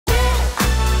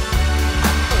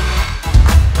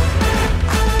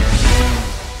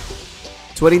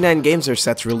29 games are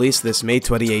set to release this May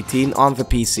 2018 on the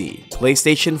PC,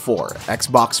 PlayStation 4,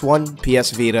 Xbox One,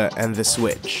 PS Vita, and the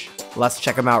Switch. Let's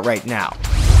check them out right now.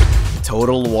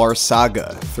 Total War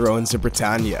Saga: Thrones of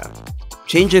Britannia.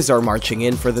 Changes are marching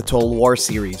in for the Total War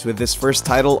series with this first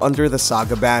title under the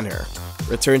Saga banner.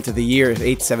 Return to the year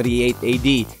 878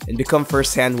 AD and become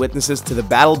first-hand witnesses to the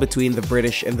battle between the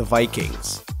British and the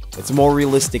Vikings. It's a more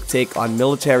realistic take on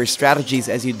military strategies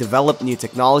as you develop new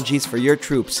technologies for your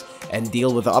troops and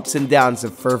deal with the ups and downs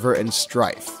of fervor and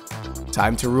strife.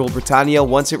 Time to rule Britannia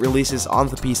once it releases on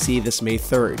the PC this May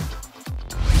 3rd.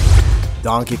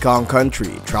 Donkey Kong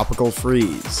Country: Tropical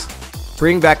Freeze.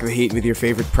 Bring back the heat with your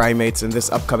favorite primates in this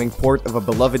upcoming port of a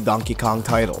beloved Donkey Kong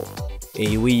title.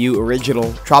 A Wii U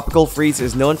original, Tropical Freeze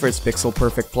is known for its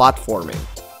pixel-perfect platforming.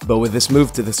 But with this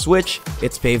move to the Switch,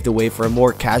 it's paved the way for a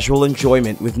more casual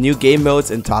enjoyment with new game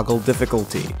modes and toggle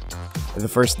difficulty. The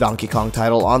first Donkey Kong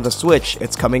title on the Switch,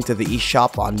 it's coming to the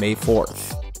eShop on May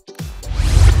 4th.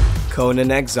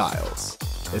 Conan Exiles.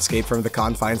 Escape from the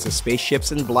confines of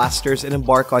spaceships and blasters and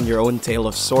embark on your own tale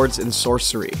of swords and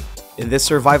sorcery. In this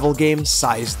survival game,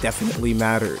 size definitely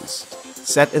matters.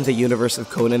 Set in the universe of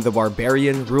Conan the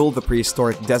Barbarian, rule the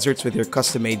prehistoric deserts with your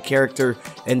custom-made character,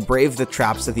 and brave the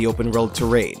traps of the open-world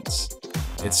terrains.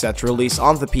 It's set to release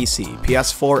on the PC,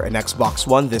 PS4, and Xbox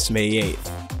One this May 8th.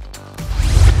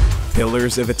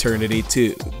 Pillars of Eternity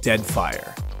 2: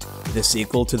 Deadfire. The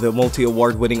sequel to the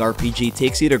multi-award-winning RPG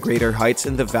takes you to greater heights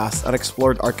in the vast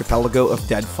unexplored archipelago of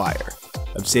Deadfire.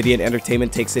 Obsidian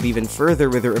Entertainment takes it even further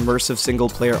with their immersive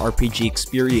single-player RPG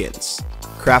experience.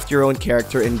 Craft your own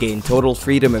character and gain total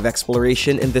freedom of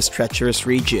exploration in this treacherous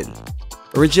region.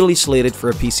 Originally slated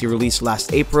for a PC release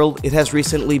last April, it has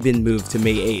recently been moved to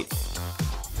May 8th.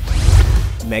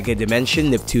 Mega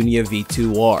Dimension Neptunia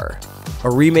V2R. A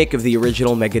remake of the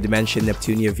original Mega Dimension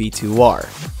Neptunia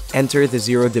V2R. Enter the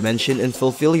Zero Dimension and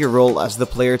fulfill your role as the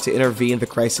player to intervene in the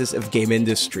crisis of game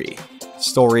industry.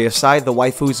 Story aside, the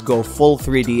waifus go full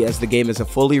 3D as the game is a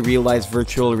fully realized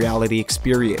virtual reality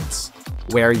experience.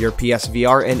 Wear your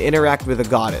PSVR and interact with a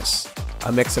goddess.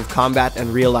 A mix of combat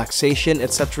and relaxation,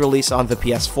 it's set to release on the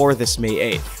PS4 this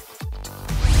May 8th.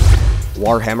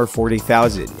 Warhammer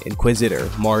 40,000: Inquisitor,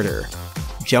 Martyr.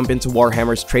 Jump into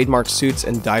Warhammer's trademark suits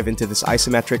and dive into this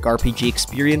isometric RPG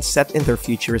experience set in their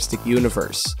futuristic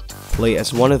universe. Play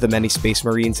as one of the many Space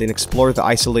Marines and explore the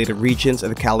isolated regions of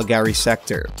the Caligari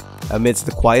sector. Amidst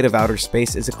the quiet of outer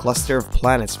space is a cluster of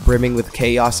planets brimming with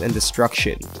chaos and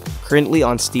destruction. Currently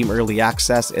on Steam Early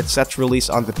Access, it's set to release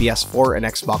on the PS4 and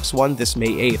Xbox One this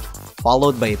May 8th,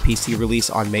 followed by a PC release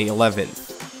on May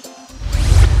 11th.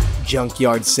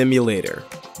 Junkyard Simulator.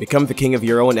 Become the king of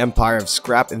your own empire of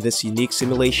scrap in this unique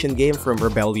simulation game from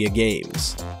Rebellia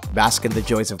Games. Bask in the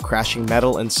joys of crashing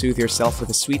metal and soothe yourself with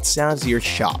the sweet sounds of your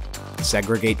shop.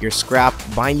 Segregate your scrap,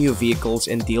 buy new vehicles,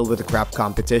 and deal with the crap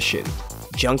competition.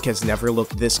 Junk has never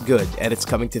looked this good, and it's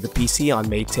coming to the PC on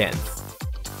May 10th.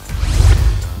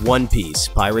 One Piece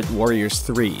Pirate Warriors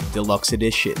 3 Deluxe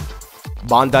Edition.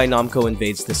 Bandai Namco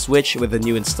invades the Switch with a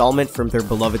new installment from their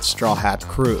beloved Straw Hat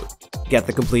crew. Get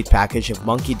the complete package of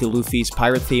Monkey D. Luffy's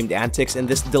pirate-themed antics in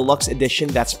this deluxe edition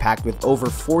that's packed with over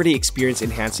 40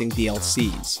 experience-enhancing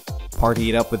DLCs. Party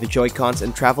it up with the Joy-Cons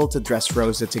and travel to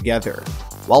Dressrosa together.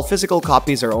 While physical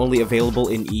copies are only available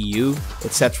in EU,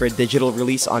 it's set for a digital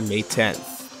release on May 10th.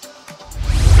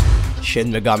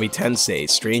 Shin Megami Tensei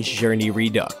Strange Journey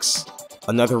Redux.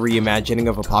 Another reimagining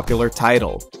of a popular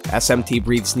title, SMT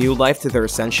breathes new life to their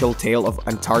essential tale of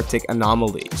Antarctic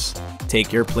anomalies.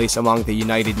 Take your place among the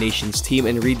United Nations team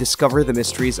and rediscover the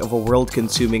mysteries of a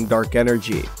world-consuming dark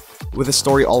energy. With a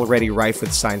story already rife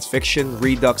with science fiction,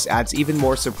 Redux adds even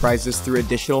more surprises through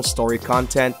additional story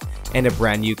content and a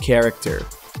brand new character.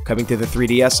 Coming to the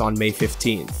 3DS on May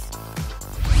 15th.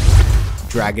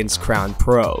 Dragon's Crown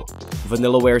Pro.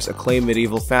 Vanillaware's acclaimed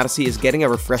medieval fantasy is getting a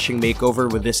refreshing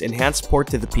makeover with this enhanced port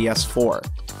to the PS4.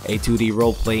 A 2D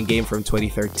role-playing game from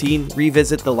 2013,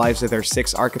 revisit the lives of their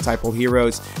 6 archetypal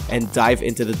heroes and dive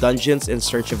into the dungeons in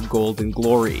search of gold and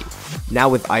glory. Now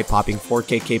with eye-popping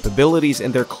 4K capabilities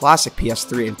and their classic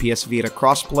PS3 and PS Vita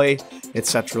crossplay, it's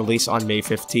set to release on May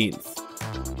 15th.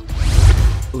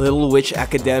 Little Witch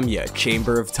Academia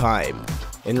Chamber of Time.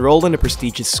 Enroll in a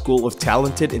prestigious school of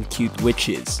talented and cute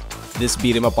witches. This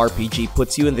beat-em-up RPG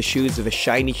puts you in the shoes of a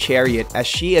shiny chariot as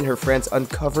she and her friends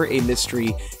uncover a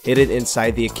mystery hidden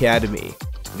inside the academy.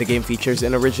 The game features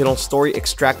an original story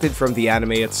extracted from the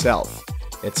anime itself.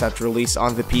 It's set to release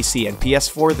on the PC and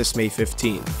PS4 this May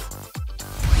 15th.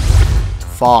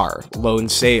 Far Lone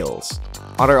Sails.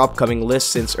 On our upcoming list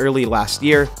since early last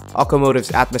year,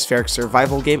 Okamotive's atmospheric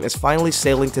survival game is finally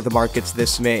sailing to the markets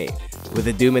this May. With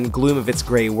the doom and gloom of its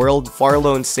grey world,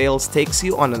 Farlone Sales takes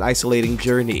you on an isolating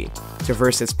journey.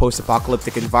 Traverse its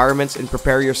post-apocalyptic environments and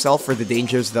prepare yourself for the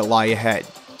dangers that lie ahead.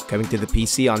 Coming to the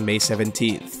PC on May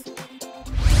 17th.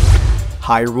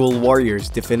 Hyrule Warriors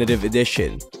Definitive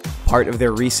Edition. Part of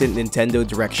their recent Nintendo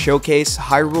Direct showcase,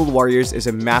 Hyrule Warriors is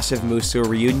a massive Musou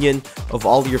reunion of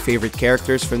all your favorite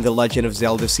characters from the Legend of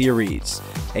Zelda series.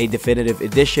 A definitive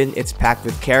edition, it's packed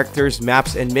with characters,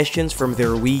 maps, and missions from their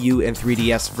Wii U and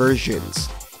 3DS versions.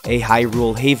 A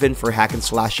Hyrule haven for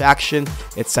hack-and-slash action,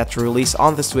 it's set to release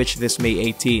on the Switch this May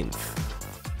 18th.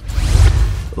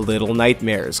 Little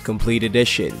Nightmares Complete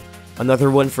Edition.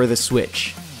 Another one for the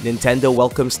Switch. Nintendo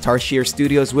welcomes Tarsier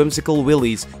Studios' whimsical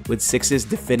Willies with 6's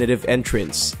definitive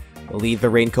entrance. Lead the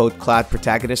raincoat-clad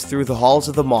protagonist through the halls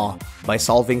of the Maw by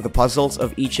solving the puzzles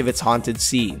of each of its haunted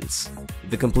scenes.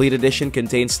 The complete edition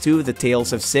contains 2 of the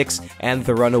Tales of 6 and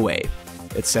The Runaway.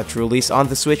 It's set to release on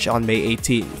the Switch on May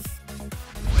 18th.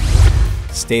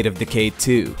 State of Decay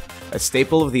 2. A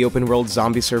staple of the open-world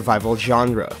zombie survival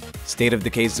genre, State of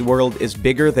Decay's world is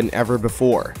bigger than ever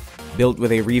before. Built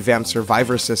with a revamped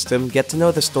survivor system, get to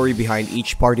know the story behind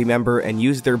each party member and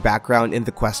use their background in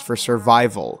the quest for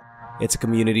survival. It's a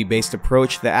community-based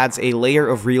approach that adds a layer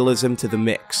of realism to the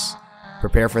mix.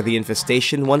 Prepare for the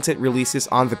infestation once it releases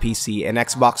on the PC and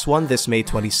Xbox One this May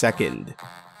 22nd.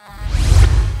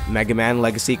 Mega Man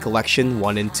Legacy Collection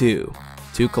 1 and 2.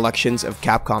 2 collections of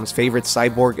Capcom's favorite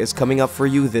cyborg is coming up for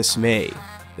you this May.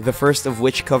 The first of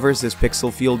which covers his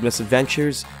pixel-fueled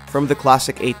misadventures from the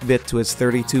classic 8-bit to his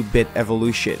 32-bit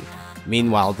evolution.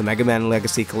 Meanwhile, the Mega Man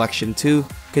Legacy Collection 2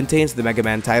 contains the Mega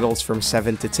Man titles from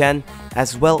 7 to 10,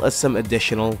 as well as some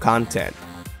additional content.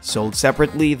 Sold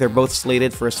separately, they're both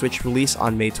slated for a Switch release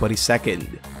on May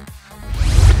 22nd.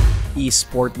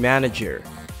 Esport Manager.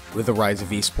 With the rise of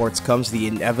esports comes the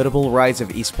inevitable rise of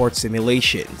esports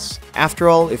simulations. After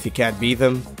all, if you can't beat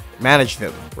them, manage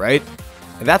them, right?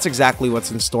 And that's exactly what's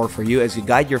in store for you as you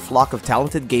guide your flock of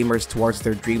talented gamers towards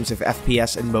their dreams of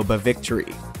FPS and MOBA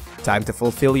victory. Time to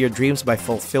fulfill your dreams by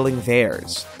fulfilling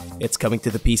theirs. It's coming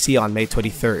to the PC on May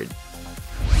 23rd.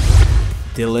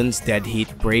 Dylan's Dead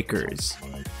Heat Breakers.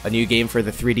 A new game for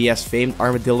the 3DS famed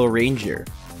Armadillo Ranger.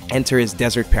 Enter his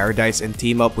desert paradise and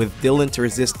team up with Dylan to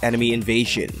resist enemy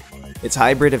invasion. It's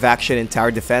hybrid of action and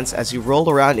tower defense as you roll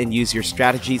around and use your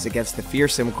strategies against the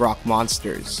fearsome grok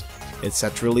monsters. It's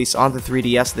set to release on the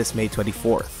 3DS this May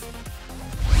 24th.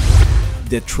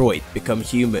 Detroit Become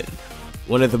Human.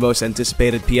 One of the most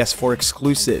anticipated PS4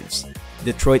 exclusives.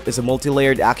 Detroit is a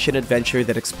multi-layered action-adventure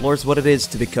that explores what it is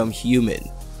to become human.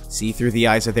 See through the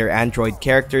eyes of their android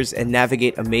characters and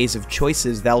navigate a maze of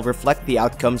choices that'll reflect the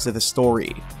outcomes of the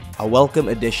story. A welcome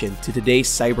addition to today's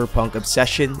cyberpunk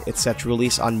obsession, it's set to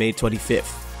release on May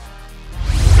 25th.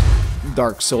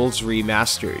 Dark Souls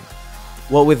Remastered.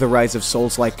 Well, with the rise of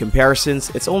Souls-like comparisons,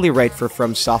 it's only right for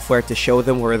From Software to show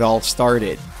them where it all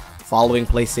started. Following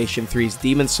PlayStation 3's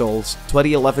Demon's Souls,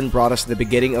 2011 brought us the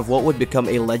beginning of what would become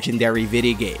a legendary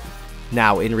video game.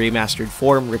 Now, in remastered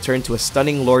form, return to a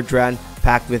stunning Lordran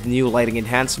packed with new lighting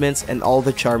enhancements and all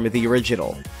the charm of the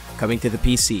original. Coming to the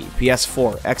PC,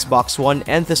 PS4, Xbox One,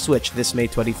 and the Switch this May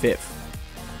 25th.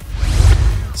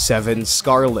 7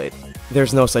 Scarlet.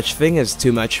 There's no such thing as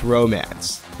too much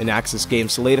romance. In Axis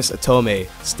Games' latest Otome,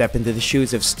 step into the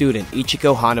shoes of student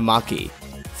Ichiko Hanamaki.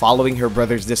 Following her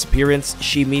brother's disappearance,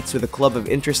 she meets with a club of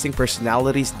interesting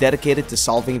personalities dedicated to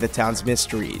solving the town's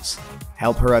mysteries.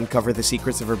 Help her uncover the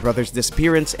secrets of her brother's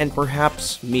disappearance and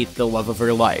perhaps meet the love of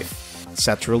her life.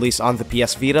 Set to release on the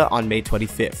PS Vita on May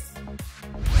 25th.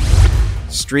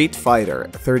 Street Fighter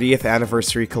 30th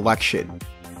Anniversary Collection.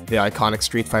 The iconic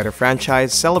Street Fighter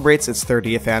franchise celebrates its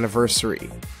 30th anniversary.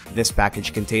 This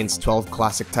package contains 12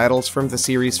 classic titles from the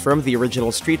series from the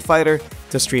original Street Fighter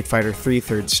to Street Fighter 3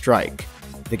 Third Strike.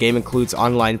 The game includes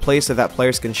online play so that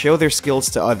players can show their skills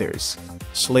to others.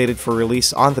 Slated for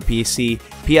release on the PC,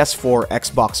 PS4,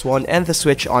 Xbox One, and the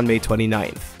Switch on May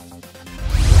 29th.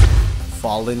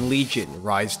 Fallen Legion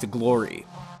Rise to Glory.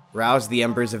 Rouse the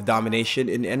embers of domination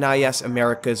in NIS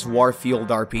America's war-fueled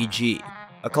RPG.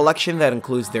 A collection that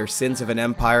includes their Sins of an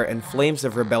Empire and Flames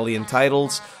of Rebellion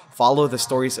titles follow the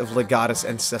stories of Legatus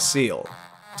and Cecile,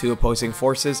 2 opposing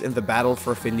forces in the battle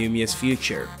for Phenumia's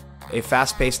future. A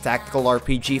fast-paced tactical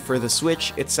RPG for the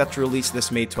Switch, it's set to release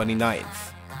this May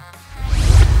 29th.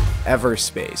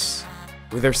 Everspace.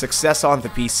 With their success on the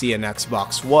PC and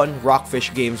Xbox One,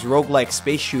 Rockfish Games' roguelike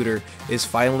space shooter is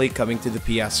finally coming to the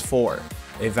PS4.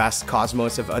 A vast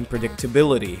cosmos of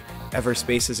unpredictability,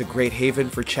 Everspace is a great haven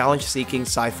for challenge-seeking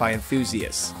sci-fi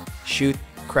enthusiasts. Shoot,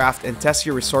 craft, and test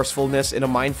your resourcefulness in a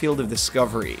minefield of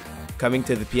discovery. Coming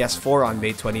to the PS4 on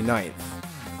May 29th.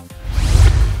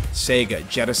 Sega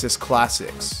Genesis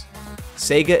Classics.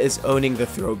 Sega is owning the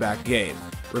throwback game.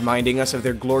 Reminding us of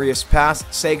their glorious past,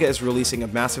 Sega is releasing a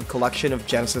massive collection of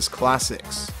Genesis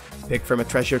classics. Pick from a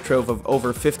treasure trove of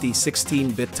over 50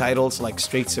 16-bit titles like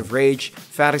Streets of Rage,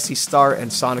 Phantasy Star,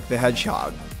 and Sonic the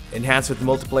Hedgehog. Enhanced with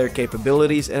multiplayer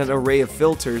capabilities and an array of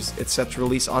filters, it's set to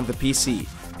release on the PC,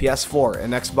 PS4,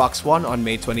 and Xbox One on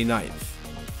May 29th.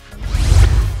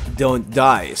 Don't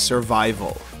Die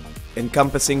Survival.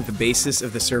 Encompassing the basis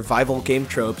of the survival game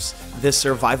tropes, this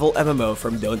survival MMO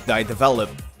from Don't Die Develop,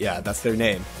 yeah, that's their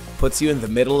name, puts you in the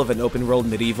middle of an open-world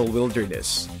medieval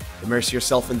wilderness. Immerse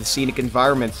yourself in the scenic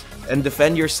environment and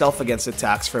defend yourself against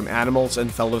attacks from animals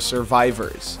and fellow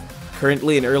survivors.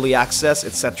 Currently in early access,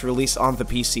 it's set to release on the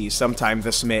PC sometime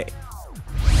this May.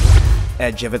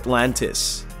 Edge of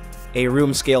Atlantis. A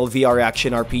room-scale VR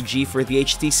action RPG for the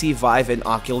HTC Vive and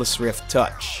Oculus Rift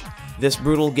Touch. This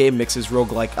brutal game mixes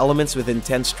roguelike elements with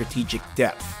intense strategic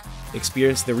depth.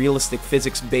 Experience the realistic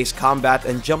physics-based combat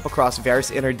and jump across various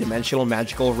interdimensional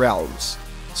magical realms.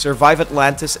 Survive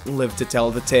Atlantis and live to tell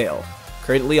the tale.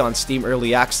 Currently on Steam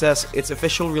Early Access, its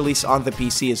official release on the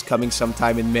PC is coming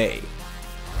sometime in May.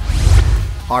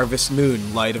 Harvest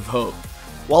Moon: Light of Hope.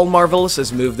 While Marvelous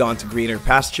has moved on to greener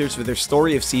pastures with their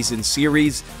Story of Seasons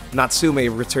series,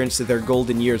 Natsume returns to their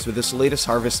golden years with this latest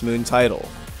Harvest Moon title.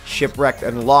 Shipwrecked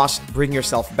and lost, bring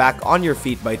yourself back on your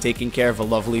feet by taking care of a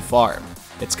lovely farm.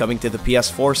 It's coming to the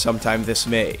PS4 sometime this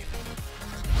May.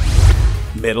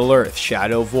 Middle-earth: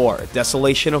 Shadow of War: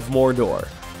 Desolation of Mordor.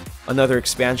 Another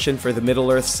expansion for the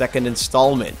Middle-earth second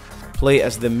installment. Play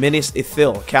as the Minas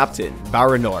Ithil captain,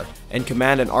 Baranor, and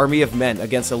command an army of men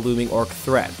against a looming orc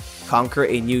threat. Conquer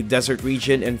a new desert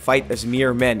region and fight as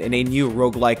mere men in a new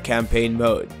roguelike campaign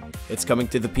mode. It's coming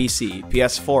to the PC,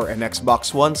 PS4, and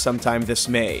Xbox One sometime this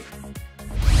May.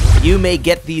 You may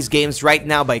get these games right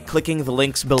now by clicking the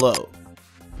links below.